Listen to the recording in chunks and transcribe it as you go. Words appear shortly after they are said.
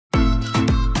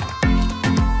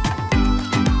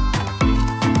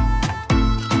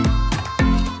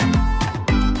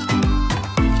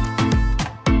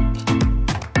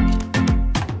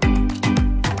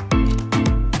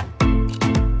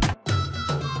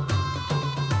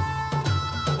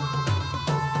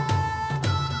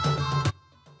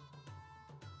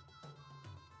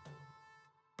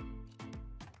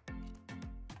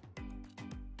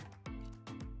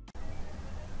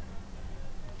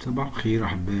صباح الخير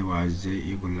أحبائي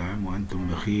وأعزائي، كل عام وأنتم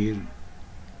بخير.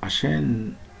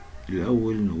 عشان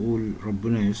الأول نقول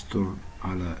ربنا يستر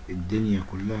على الدنيا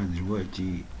كلها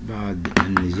دلوقتي بعد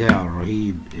النزاع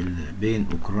الرهيب اللي بين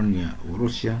أوكرانيا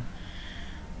وروسيا،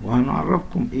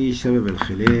 وهنعرفكم إيه سبب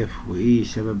الخلاف وإيه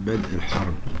سبب بدء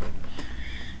الحرب.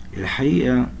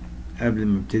 الحقيقة قبل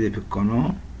ما ابتدي في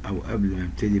القناة أو قبل ما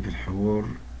ابتدي في الحوار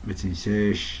ما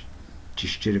تنساش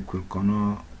تشترك في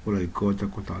القناة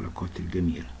ولايكاتك وتعليقات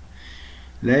الجميلة.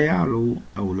 لا يعلو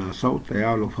أو لا صوت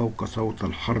يعلو فوق صوت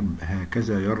الحرب،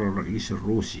 هكذا يرى الرئيس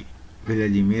الروسي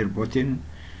فلاديمير بوتين،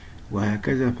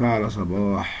 وهكذا فعل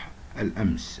صباح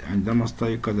الأمس عندما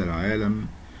استيقظ العالم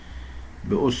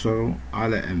بأسره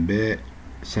على أنباء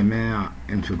سماع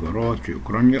انفجارات في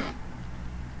أوكرانيا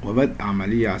وبدء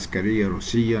عملية عسكرية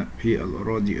روسية في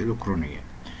الأراضي الأوكرانية.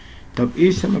 طب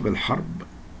إيه سبب الحرب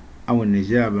أو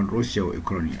النزاع بين روسيا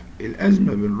وأوكرانيا؟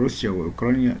 الأزمة بين روسيا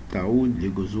وأوكرانيا تعود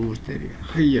لجذور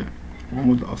تاريخية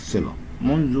ومتأصلة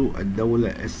منذ الدولة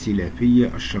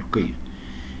السلافية الشرقية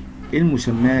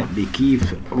المسماة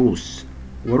بكيف روس،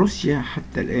 وروسيا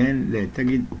حتى الآن لا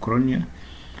تجد أوكرانيا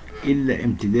إلا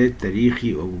امتداد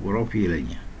تاريخي وجغرافي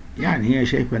ليها. يعني هي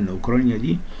شايفة أن أوكرانيا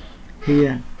دي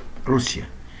هي روسيا،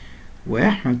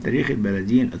 ويحمل تاريخ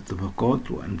البلدين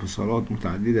اتفاقات وانفصالات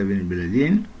متعددة بين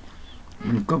البلدين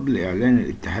من قبل إعلان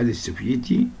الاتحاد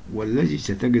السوفيتي، والذي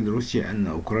ستجد روسيا أن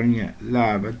أوكرانيا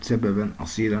لعبت سببا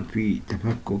أصيلا في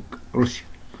تفكك روسيا.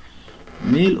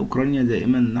 ميل أوكرانيا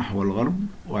دائما نحو الغرب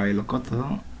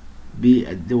وعلاقتها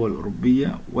بالدول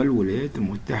الأوروبية والولايات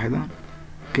المتحدة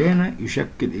كان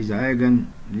يشكل إزعاجا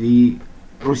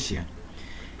لروسيا،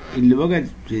 اللي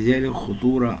وجدت في ذلك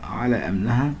خطورة على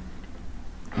أمنها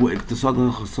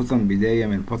واقتصادها، خاصة بداية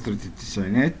من فترة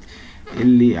التسعينات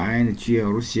اللي عانت فيها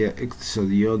روسيا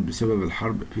اقتصاديات بسبب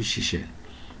الحرب في الشيشان.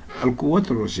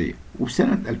 القوات الروسية، وفي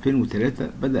سنة 2003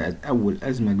 بدأت أول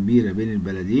أزمة كبيرة بين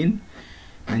البلدين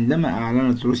عندما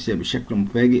أعلنت روسيا بشكل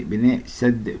مفاجئ بناء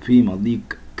سد في مضيق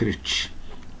كريتش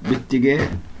باتجاه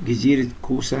جزيرة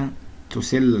كوسا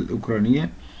توسيلا الأوكرانية،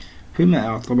 فيما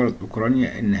اعتبرت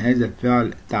أوكرانيا أن هذا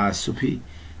الفعل تعسفي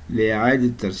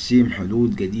لإعادة ترسيم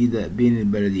حدود جديدة بين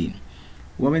البلدين.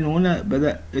 ومن هنا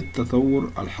بدأ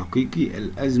التطور الحقيقي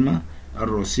الأزمة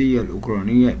الروسية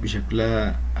الأوكرانية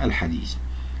بشكلها الحديث.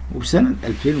 وبسنة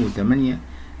 2008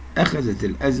 أخذت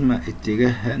الأزمة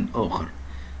اتجاها آخر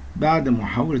بعد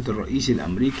محاولة الرئيس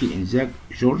الأمريكي إنذاك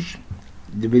جورج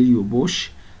دبليو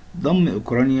بوش ضم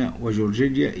أوكرانيا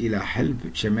وجورجيا إلى حلف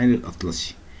شمال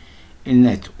الأطلسي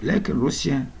الناتو، لكن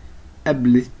روسيا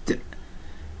قبلت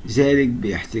ذلك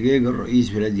باحتجاج الرئيس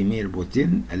فلاديمير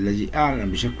بوتين الذي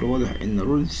أعلن بشكل واضح أن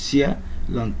روسيا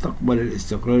لن تقبل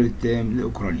الاستقلال التام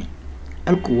لأوكرانيا.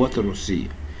 القوات الروسية،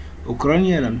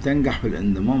 أوكرانيا لم تنجح في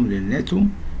الانضمام للناتو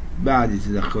بعد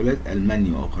تدخلات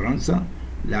ألمانيا وفرنسا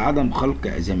لعدم خلق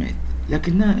أزمات،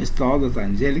 لكنها استعاضت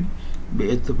عن ذلك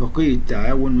باتفاقية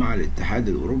تعاون مع الاتحاد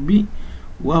الأوروبي،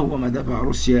 وهو ما دفع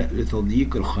روسيا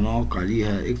لتضييق الخناق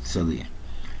عليها اقتصاديا.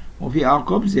 وفي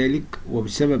أعقاب ذلك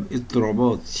وبسبب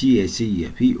اضطرابات سياسية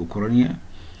في أوكرانيا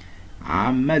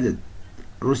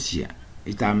روسيا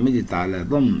اتعمدت على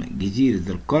ضم جزيرة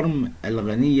القرم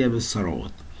الغنية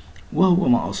بالثروات، وهو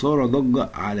ما أثار ضجة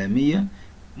عالمية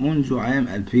منذ عام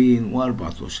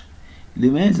 2014.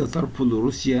 لماذا ترفض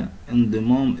روسيا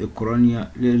انضمام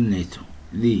أوكرانيا للناتو؟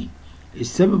 ليه؟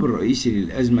 السبب الرئيسي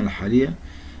للأزمة الحالية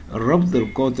الرفض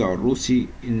القاطع الروسي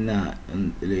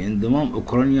لانضمام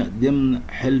أوكرانيا ضمن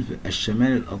حلف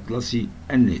الشمال الأطلسي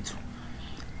الناتو.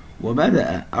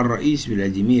 وبدأ الرئيس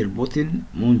فلاديمير بوتين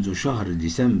منذ شهر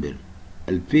ديسمبر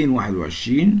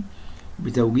 2021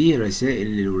 بتوجيه رسائل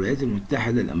للولايات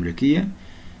المتحدة الأمريكية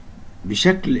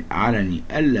بشكل علني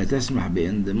ألا تسمح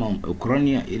بانضمام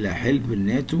أوكرانيا إلى حلف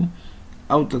الناتو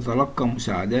أو تتلقى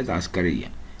مساعدات عسكرية،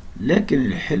 لكن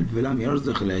الحلف لم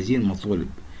يرضخ لهذه المطالب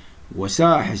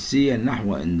وسعى حسيا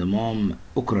نحو انضمام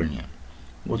أوكرانيا.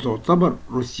 وتعتبر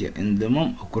روسيا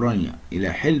انضمام أوكرانيا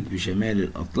إلى حلف شمال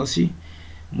الأطلسي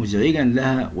مزعجا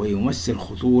لها ويمثل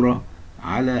خطورة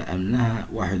على أمنها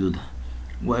وحدودها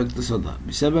واقتصادها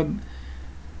بسبب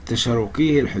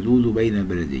تشاركيه الحدود بين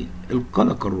البلدين.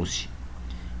 القلق الروسي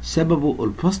سببه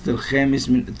الفصل الخامس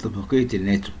من اتفاقية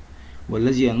الناتو،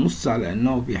 والذي ينص على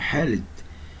أنه في حالة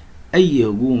أي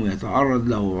هجوم يتعرض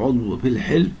له عضو في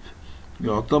الحلف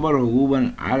يعتبر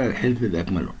هجوما على الحلف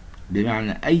بأكمله،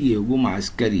 بمعنى أي هجوم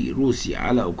عسكري روسي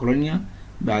على أوكرانيا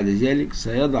بعد ذلك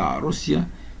سيضع روسيا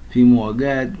في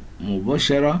مواجهة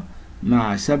مباشرة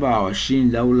مع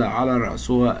 27 دولة على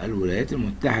رأسها الولايات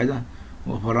المتحدة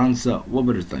وفرنسا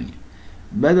وبريطانيا.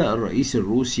 بدأ الرئيس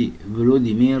الروسي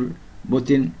فلاديمير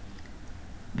بوتين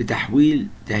بتحويل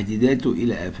تهديداته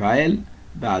إلى أفعال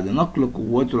بعد نقل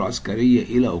قواته العسكرية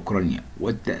إلى أوكرانيا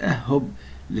والتأهب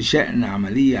لشأن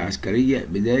عملية عسكرية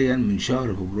بداية من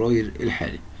شهر فبراير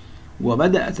الحالي.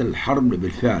 وبدأت الحرب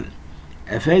بالفعل.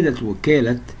 أفادت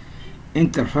وكالة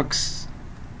انترفاكس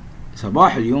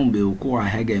صباح اليوم بوقوع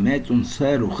هجمات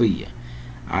صاروخية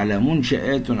على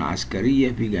منشآت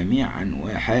عسكرية في جميع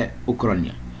أنحاء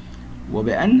أوكرانيا،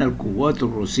 وبأن القوات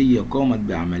الروسية قامت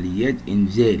بعمليات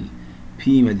إنزال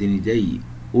في مدينتي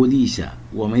أوديسا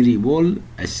وماريبول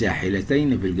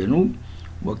الساحلتين في الجنوب.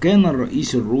 وكان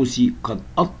الرئيس الروسي قد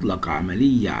أطلق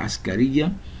عملية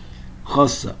عسكرية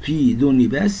خاصة في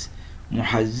دونيباس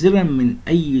محذرا من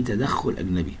أي تدخل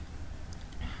أجنبي،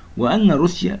 وأن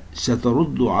روسيا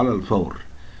سترد على الفور.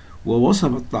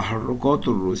 ووصف التحركات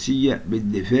الروسية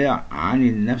بالدفاع عن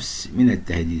النفس من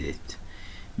التهديدات.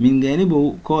 من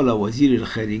جانبه قال وزير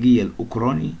الخارجية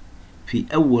الأوكراني في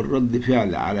أول رد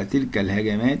فعل على تلك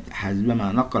الهجمات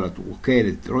حسبما نقلت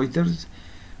وكالة رويترز: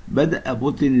 بدأ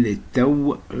بوتين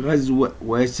للتو غزو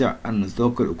واسع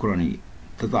النطاق الأوكراني،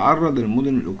 تتعرض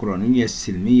المدن الأوكرانية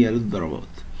السلمية للضربات.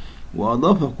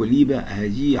 وأضاف كوليبا: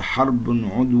 هذه حرب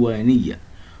عدوانية،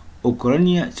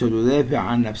 أوكرانيا ستدافع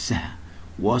عن نفسها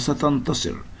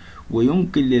وستنتصر،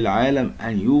 ويمكن للعالم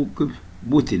أن يوقف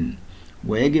بوتين،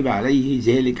 ويجب عليه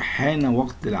ذلك. حان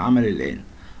وقت العمل الآن.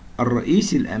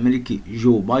 الرئيس الأمريكي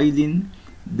جو بايدن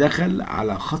دخل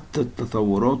على خط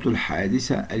التطورات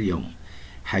الحادثة اليوم،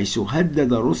 حيث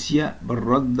هدد روسيا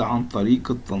بالرد عن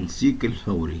طريق التنسيق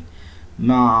الفوري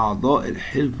مع أعضاء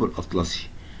الحلف الأطلسي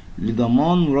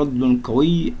لضمان رد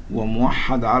قوي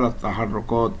وموحد على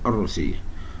التحركات الروسية.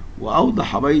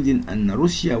 وأوضح بايدن أن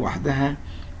روسيا وحدها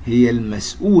هي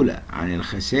المسؤولة عن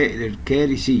الخسائر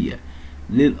الكارثية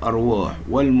للأرواح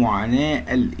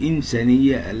والمعاناة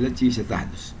الإنسانية التي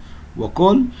ستحدث.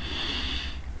 وقال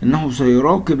إنه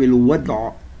سيراقب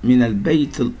الوضع من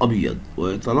البيت الأبيض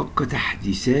ويتلقى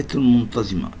تحديثات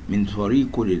منتظمة من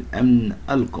فريقه للأمن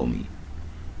القومي.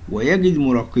 ويجد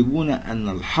مراقبون أن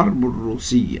الحرب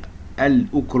الروسية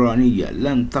الأوكرانية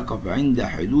لن تقف عند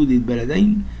حدود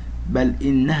البلدين، بل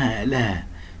إنها لها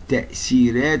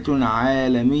تأثيرات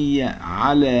عالمية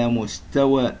على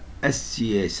مستوى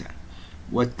السياسة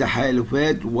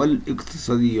والتحالفات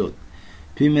والاقتصاديات،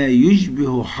 فيما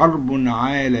يشبه حرب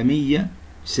عالمية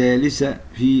ثالثة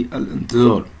في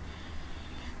الانتظار.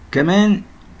 كمان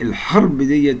الحرب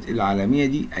ديت العالمية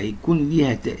دي هيكون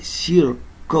ليها تأثير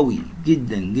قوي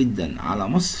جدا جدا على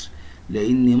مصر،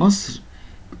 لأن مصر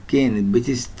كانت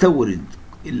بتستورد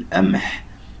القمح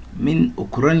من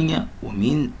أوكرانيا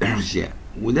ومن روسيا،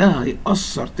 وده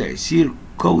هيأثر تأثير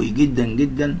قوي جدا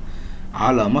جدا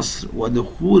على مصر.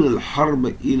 ودخول الحرب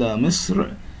إلى مصر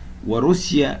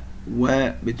وروسيا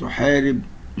وبتحارب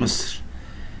مصر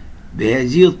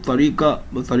بهذه الطريقة،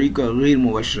 بطريقة غير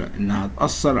مباشرة، إنها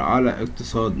تأثر على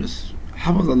اقتصاد مصر.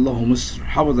 حفظ الله مصر،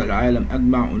 حفظ العالم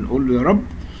أجمع. ونقول له يا رب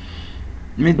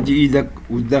مد إيدك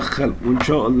وتدخل، وإن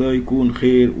شاء الله يكون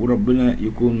خير وربنا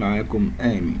يكون معاكم.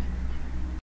 آمين.